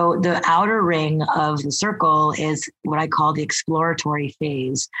 So the outer ring of the circle is what I call the exploratory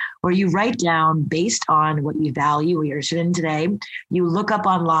phase, where you write down based on what you value, what you're interested in today. You look up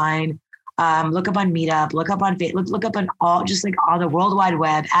online, look up on Meetup, look up on Facebook, look up on all the World Wide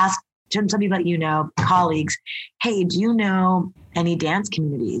Web, ask some people that colleagues, hey, do you know any dance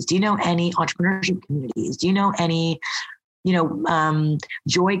communities? Do you know any entrepreneurship communities? Do you know any,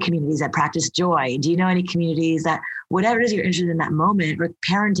 joy communities that practice joy? Do you know any communities that, whatever it is you're interested in that moment, or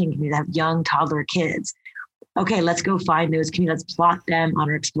parenting communities that have young toddler kids? Okay, let's go find those communities. Let's plot them on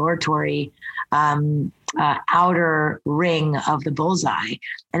our exploratory outer ring of the bullseye,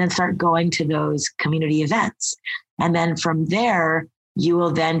 and then start going to those community events. And then from there, you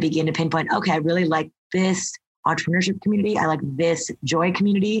will then begin to pinpoint, okay, I really like this entrepreneurship community. I like this joy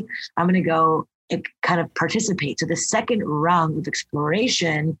community. I'm going to go kind of participate. So the second rung of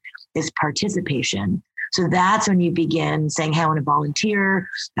exploration is participation. So that's when you begin saying, hey, I want to volunteer.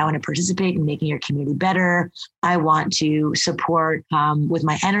 I want to participate in making your community better. I want to support with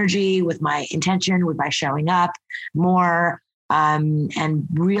my energy, with my intention, with my showing up more, and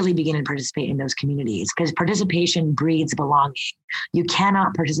really begin to participate in those communities, because participation breeds belonging. You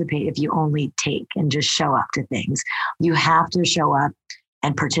cannot participate if you only take and just show up to things. You have to show up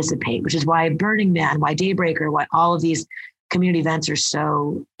and participate, which is why Burning Man, why Daybreaker, why all of these community events are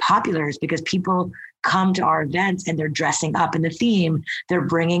so popular, is because people come to our events and they're dressing up in the theme. They're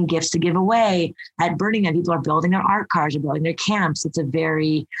bringing gifts to give away. At Burning Man, people are building their art cars, they're building their camps. It's a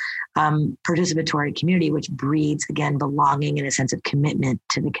very participatory community, which breeds, again, belonging and a sense of commitment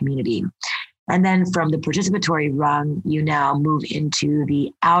to the community. And then from the participatory rung, you now move into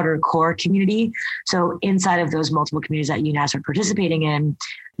the outer core community. So inside of those multiple communities that you now start participating in,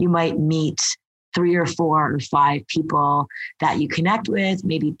 you might meet 3 or 4 or 5 people that you connect with,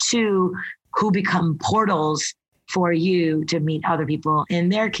 maybe 2, who become portals for you to meet other people in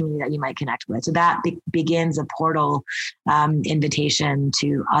their community that you might connect with. So that begins a portal invitation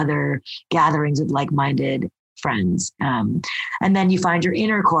to other gatherings with like-minded friends. And then you find your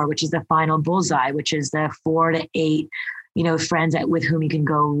inner core, which is the final bullseye, which is the 4 to 8 friends with whom you can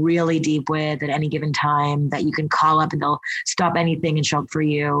go really deep with at any given time, that you can call up and they'll stop anything and show up for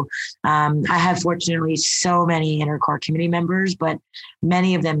you. I have fortunately so many inner core community members, but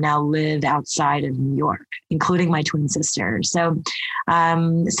many of them now live outside of New York, including my twin sister. So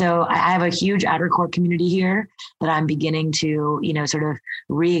I have a huge outer core community here that I'm beginning to, sort of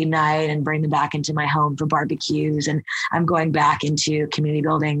reignite and bring them back into my home for barbecues. And I'm going back into community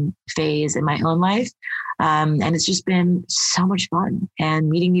building phase in my own life. And it's just been so much fun, and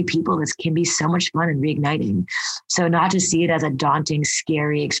meeting new people. This can be so much fun and reigniting. So not to see it as a daunting,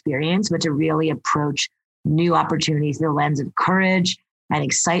 scary experience, but to really approach new opportunities through the lens of courage and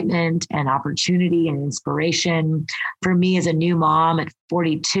excitement and opportunity and inspiration. For me as a new mom at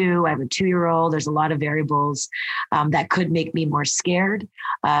 42, I have a 2-year-old. There's a lot of variables that could make me more scared.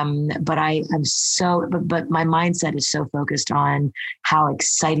 But my mindset is so focused on how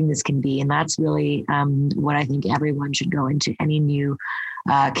exciting this can be. And that's really what I think everyone should go into any new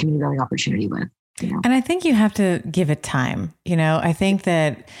community building opportunity with. And I think you have to give it time. I think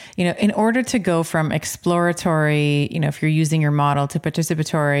that, in order to go from exploratory, if you're using your model, to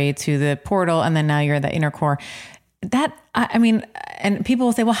participatory, to the portal, and then now you're at the inner core, and people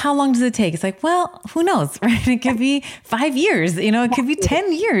will say, well, how long does it take? It's like, well, who knows, right? It could be 5 years, it could be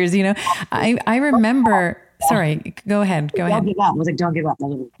 10 years, I remember... Sorry, go ahead. Don't give up. I was like, don't give up.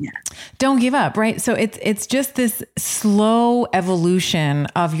 Yeah. Don't give up, right? So it's just this slow evolution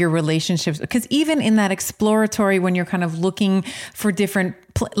of your relationships. Because even in that exploratory, when you're kind of looking for different,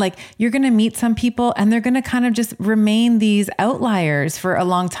 you're going to meet some people and they're going to kind of just remain these outliers for a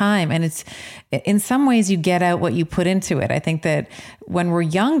long time. And it's, in some ways, you get out what you put into it. I think that when we're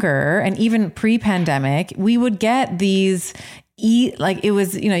younger, and even pre-pandemic, we would get these it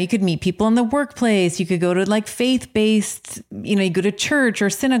was, you could meet people in the workplace. You could go to faith-based, you go to church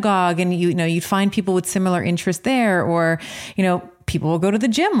or synagogue, and you'd find people with similar interests there, or, people will go to the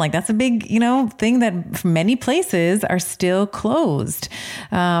gym. That's a big, thing that many places are still closed.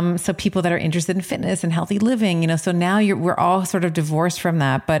 So people that are interested in fitness and healthy living, so now we're all sort of divorced from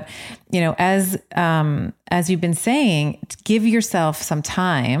that. But, as you've been saying, give yourself some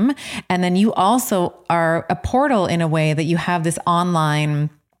time. And then you also are a portal in a way that you have this online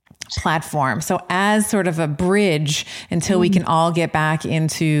platform. So as sort of a bridge until we can all get back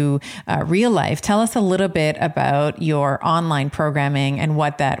into real life, tell us a little bit about your online programming and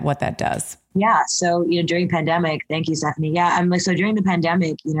what that does. Yeah. So, during pandemic, thank you, Stephanie. Yeah. So during the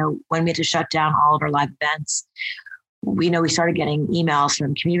pandemic, when we had to shut down all of our live events, we started getting emails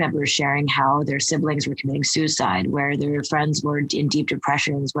from community members sharing how their siblings were committing suicide, where their friends were in deep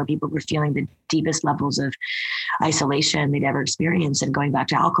depressions, where people were feeling the deepest levels of isolation they'd ever experienced, and going back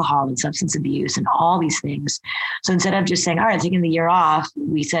to alcohol and substance abuse and all these things. So instead of just saying, all right, taking the year off,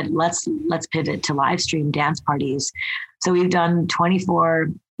 we said, let's pivot to live stream dance parties. So we've done 24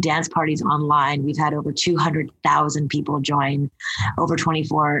 dance parties online. We've had over 200,000 people join over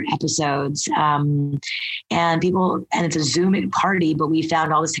 24 episodes. And it's a Zoom party, but we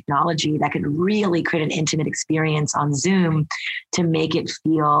found all this technology that could really create an intimate experience on Zoom to make it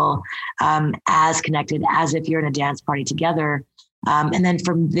feel as connected as if you're in a dance party together. And then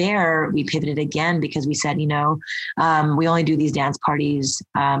from there, we pivoted again because we said, we only do these dance parties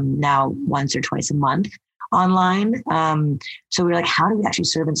now once or twice a month. online. So we were like, how do we actually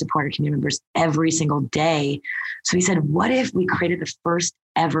serve and support our community members every single day? So we said, what if we created the first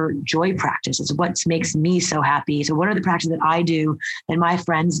ever joy practice? It's what makes me so happy. So what are the practices that I do, that my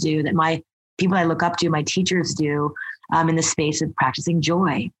friends do, that my people I look up to, my teachers do, in the space of practicing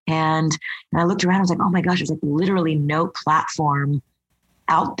joy? And I looked around, I was like, oh my gosh, there's like literally no platform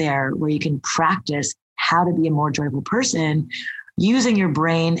out there where you can practice how to be a more joyful person using your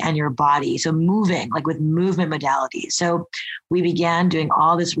brain and your body. So moving, like with movement modalities. So we began doing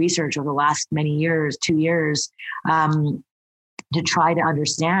all this research over the last many years, 2 years, to try to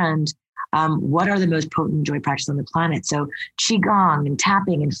understand what are the most potent joy practices on the planet. So Qigong and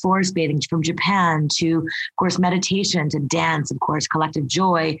tapping and forest bathing from Japan to, of course, meditation, to dance, of course, collective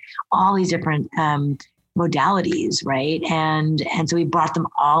joy, all these different modalities, right? And so we brought them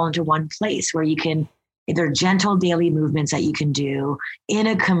all into one place where you can, they're gentle daily movements that you can do in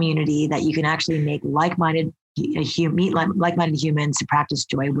a community that you can actually make like-minded humans to practice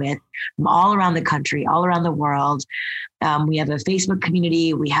joy with, from all around the country, all around the world. We have a Facebook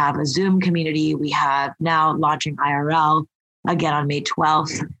community. We have a Zoom community. We have now launching IRL again on May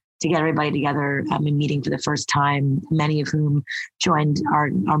 12th to get everybody together and meeting for the first time, many of whom joined our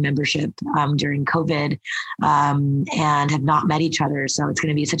membership during COVID and have not met each other. So it's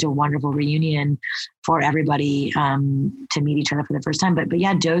going to be such a wonderful reunion for everybody to meet each other for the first time. But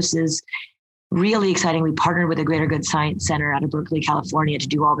yeah, Dose is really exciting. We partnered with the Greater Good Science Center out of Berkeley, California, to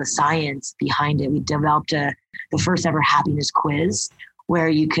do all the science behind it. We developed the first ever happiness quiz where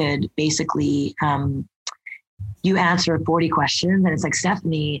you could basically, you answer 40 questions, and it's like,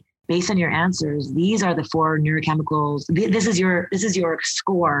 Stephanie, based on your answers, these are the 4 neurochemicals. This is your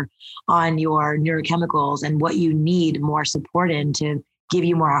score on your neurochemicals and what you need more support in to give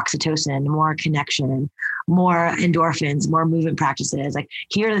you more oxytocin, more connection, more endorphins, more movement practices. Like,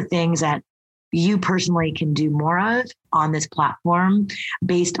 here are the things that you personally can do more of on this platform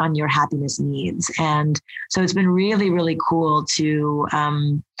based on your happiness needs. And so it's been really, really cool to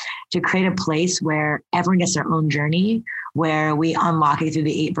create a place where everyone gets their own journey, where we unlock it through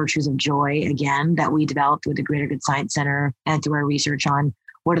the 8 virtues of joy, again, that we developed with the Greater Good Science Center and through our research on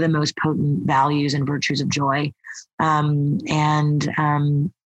what are the most potent values and virtues of joy.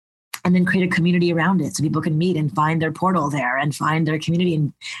 And then create a community around it so people can meet and find their portal there and find their community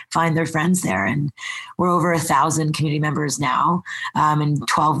and find their friends there. And we're over 1,000 community members now in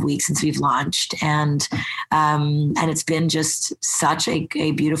 12 weeks since we've launched. And it's been just such a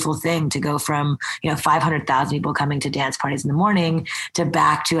beautiful thing to go from, 500,000 people coming to dance parties in the morning to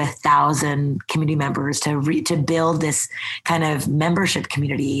back to 1,000 community members to build this kind of membership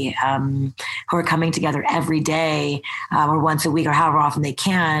community who are coming together every day or once a week or however often they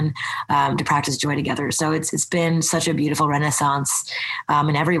can to practice joy together. So it's been such a beautiful renaissance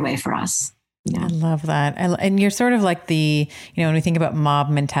in every way for us. Yeah. I love that. And you're sort of like the, when we think about mob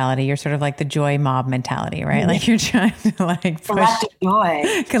mentality, you're sort of like the joy mob mentality, right? Mm-hmm. Like you're trying to push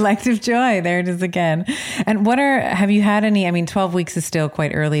collective joy. There it is again. And have you had any, 12 weeks is still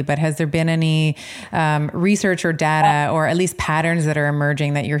quite early, but has there been any research or data or at least patterns that are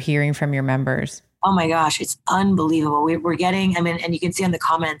emerging that you're hearing from your members? Oh my gosh, it's unbelievable. We're getting, and you can see on the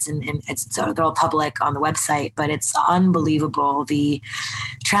comments and they're all public on the website, but it's unbelievable the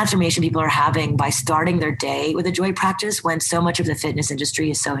transformation people are having by starting their day with a joy practice when so much of the fitness industry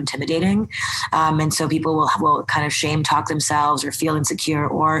is so intimidating. And so people will kind of shame talk themselves or feel insecure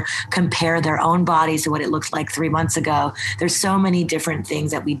or compare their own bodies to what it looked like 3 months ago. There's so many different things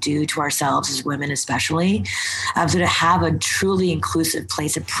that we do to ourselves as women, especially. So to have a truly inclusive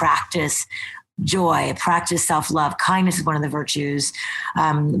place to practice joy, practice self-love. Kindness is one of the virtues.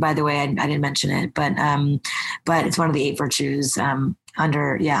 By the way, I didn't mention it, but it's one of the 8 virtues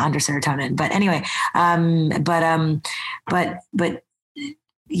under serotonin. But anyway, to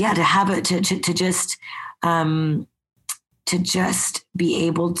have it to just be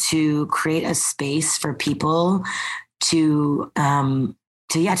able to create a space for people to say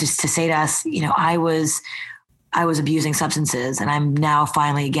to us, I was abusing substances and I'm now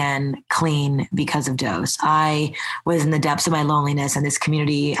finally again clean because of Dose. I was in the depths of my loneliness in this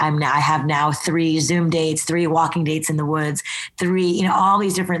community. I have now 3 Zoom dates, 3 walking dates in the woods, 3, all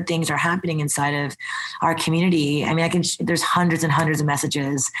these different things are happening inside of our community. There's hundreds and hundreds of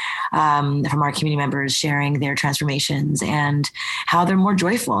messages from our community members sharing their transformations and how they're more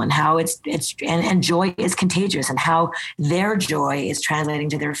joyful and how and joy is contagious and how their joy is translating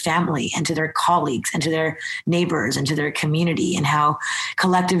to their family and to their colleagues and to their neighbors and to their community, and how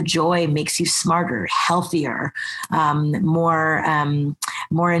collective joy makes you smarter, healthier, more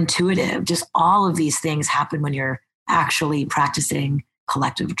intuitive. Just all of these things happen when you're actually practicing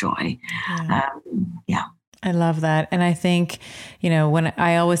collective joy. Yeah. I love that. And I think, when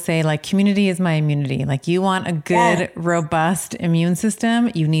I always say like community is my immunity, like you want a good, robust immune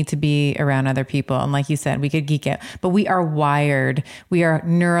system, you need to be around other people. And like you said, we could geek out, but we are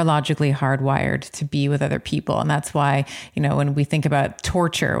neurologically hardwired to be with other people. And that's why, when we think about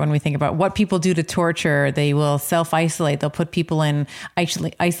torture, when we think about what people do to torture, they will self-isolate. They'll put people in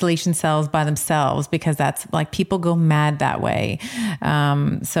isolation cells by themselves because that's like people go mad that way.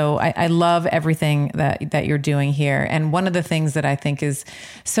 So I love everything that you're doing here. And one of the things that I think is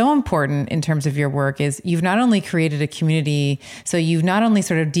so important in terms of your work is you've not only created a community, so you've not only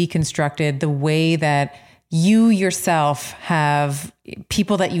sort of deconstructed the way that you yourself have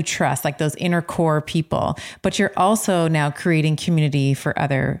people that you trust, like those inner core people, but you're also now creating community for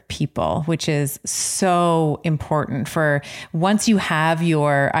other people, which is so important for once you have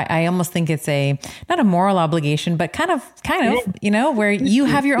I almost think it's not a moral obligation, but kind of, where you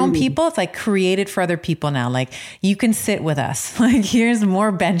have your own people, it's like created for other people now. Like you can sit with us, like here's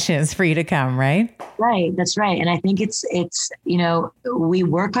more benches for you to come, right? Right. That's right. And I think it's, we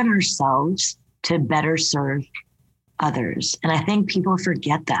work on ourselves to better serve others. And I think people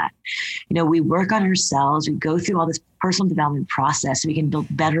forget that. We work on ourselves, we go through all this personal development process so we can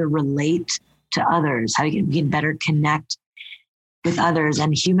better relate to others, how we can better connect with others.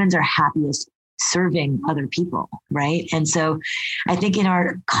 And humans are happiest serving other people, right? And so I think in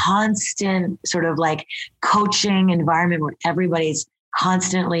our constant sort of like coaching environment where everybody's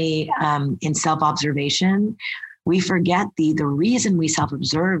constantly in self-observation, we forget the reason we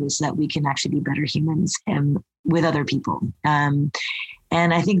self-observe is that we can actually be better humans with other people. And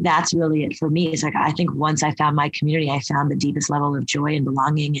I think that's really it for me. It's like, I think once I found my community, I found the deepest level of joy and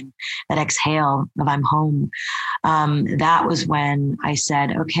belonging and that exhale of I'm home. That was when I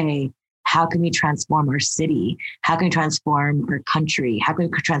said, okay, how can we transform our city? How can we transform our country? How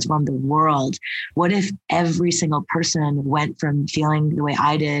can we transform the world? What if every single person went from feeling the way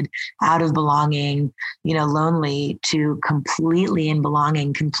I did, out of belonging, lonely, to completely in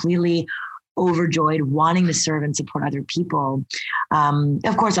belonging, completely overjoyed, wanting to serve and support other people.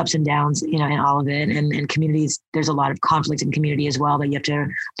 Of course, ups and downs, in all of it. And communities, there's a lot of conflict in community as well that you have to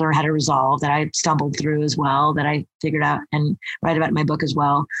learn how to resolve, that I stumbled through as well, that I figured out and write about in my book as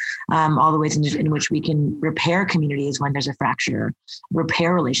well. All the ways in which we can repair communities when there's a fracture,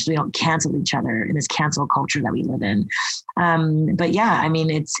 repair relations. We don't cancel each other in this cancel culture that we live in. But yeah, I mean,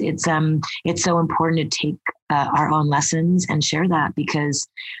 it's so important to take our own lessons and share that, because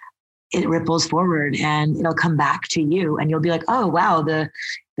it ripples forward and it'll come back to you and you'll be like, oh, wow, the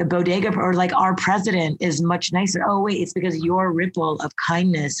bodega or like our president is much nicer. Oh, wait, it's because your ripple of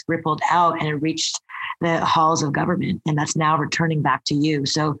kindness rippled out and it reached the halls of government, and that's now returning back to you.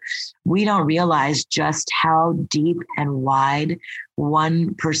 So we don't realize just how deep and wide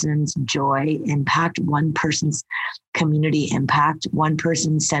one person's joy impact, one person's community impact, one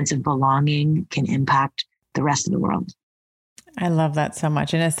person's sense of belonging can impact the rest of the world. I love that so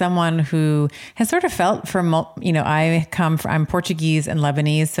much. And as someone who has sort of felt I'm Portuguese and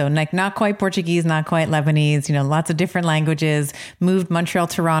Lebanese. So like not quite Portuguese, not quite Lebanese, lots of different languages, moved Montreal,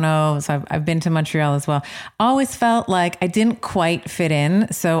 Toronto. So I've been to Montreal as well. Always felt like I didn't quite fit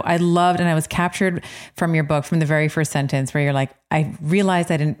in. So I loved, and I was captured from your book from the very first sentence where you're like, I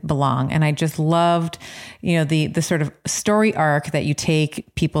realized I didn't belong. And I just loved, the sort of story arc that you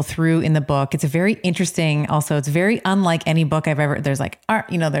take people through in the book. It's a very interesting, also, it's very unlike any book I've ever, there's like art,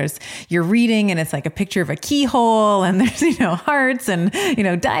 there's, you're reading and it's like a picture of a keyhole and there's, hearts and,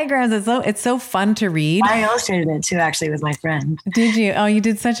 diagrams. It's so fun to read. I illustrated it too, actually, with my friend. Did you? Oh, you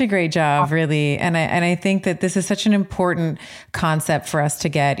did such a great job, really. And I think that this is such an important concept for us to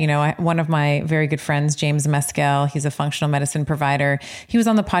get, one of my very good friends, James Mescal, he's a functional medicine provider. He was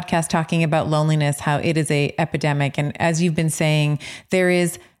on the podcast talking about loneliness, how it is an epidemic. And as you've been saying, there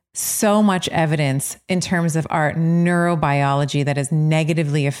is so much evidence in terms of our neurobiology that is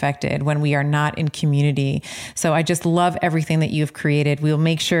negatively affected when we are not in community. So I just love everything that you've created. We'll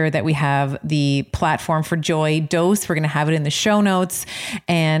make sure that we have the platform for Joy Dose. We're going to have it in the show notes.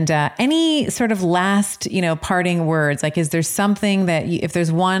 And any sort of last, parting words, like, is there something that if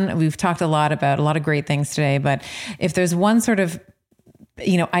there's one, we've talked a lot about a lot of great things today, but if there's one sort of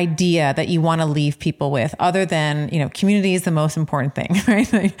idea that you want to leave people with, other than, community is the most important thing,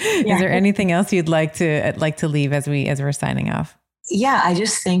 right? Like, yeah. Is there anything else you'd like to leave as we're signing off? Yeah, I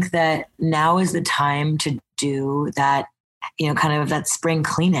just think that now is the time to do that, kind of that spring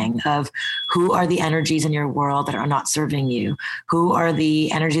cleaning of who are the energies in your world that are not serving you? Who are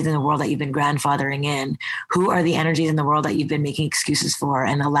the energies in the world that you've been grandfathering in? Who are the energies in the world that you've been making excuses for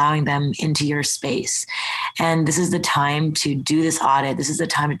and allowing them into your space? And this is the time to do this audit. This is the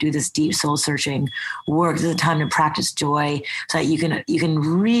time to do this deep soul searching work. This is the time to practice joy so that you can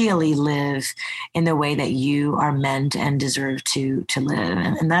really live in the way that you are meant and deserve to live.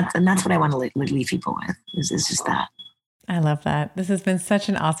 And that's what I want to leave people with is just that. I love that. This has been such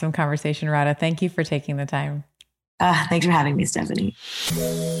an awesome conversation, Radha. Thank you for taking the time. Thanks for having me, Stephanie.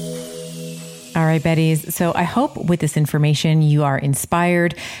 All right, Betties. So I hope with this information, you are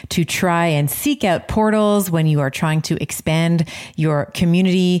inspired to try and seek out portals when you are trying to expand your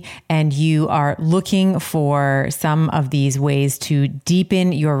community and you are looking for some of these ways to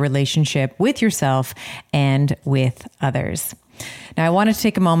deepen your relationship with yourself and with others. Now, I wanted to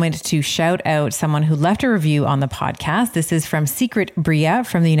take a moment to shout out someone who left a review on the podcast. This is from Secret Bria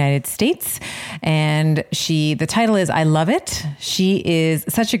from the United States. And the title is, I love it. She is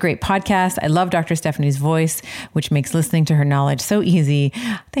such a great podcast. I love Dr. Stephanie's voice, which makes listening to her knowledge so easy.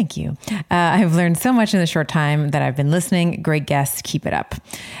 Thank you. I've learned so much in the short time that I've been listening. Great guests. Keep it up.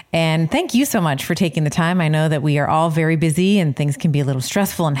 And thank you so much for taking the time. I know that we are all very busy and things can be a little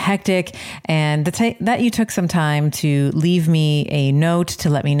stressful and hectic. And that you took some time to leave me a note to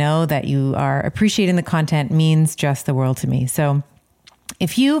let me know that you are appreciating the content means just the world to me. So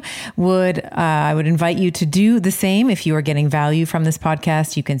if you would, I would invite you to do the same. If you are getting value from this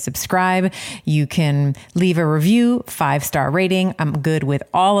podcast, you can subscribe, you can leave a review, 5-star rating. I'm good with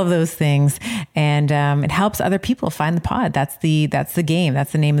all of those things. And it helps other people find the pod. That's the game.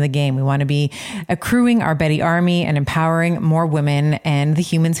 That's the name of the game. We want to be accruing our Betty Army and empowering more women and the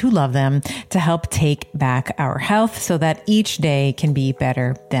humans who love them to help take back our health so that each day can be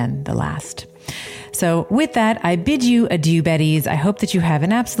better than the last. So with that, I bid you adieu, Betties. I hope that you have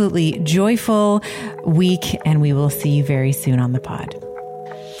an absolutely joyful week, and we will see you very soon on the pod.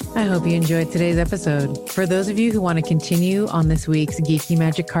 I hope you enjoyed today's episode. For those of you who want to continue on this week's Geeky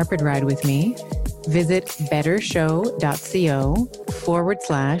Magic Carpet Ride with me, visit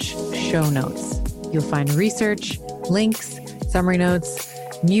bettershow.co/show notes. You'll find research, links, summary notes,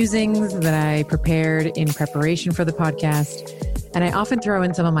 musings that I prepared in preparation for the podcast. And I often throw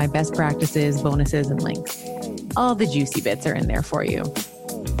in some of my best practices, bonuses, and links. All the juicy bits are in there for you.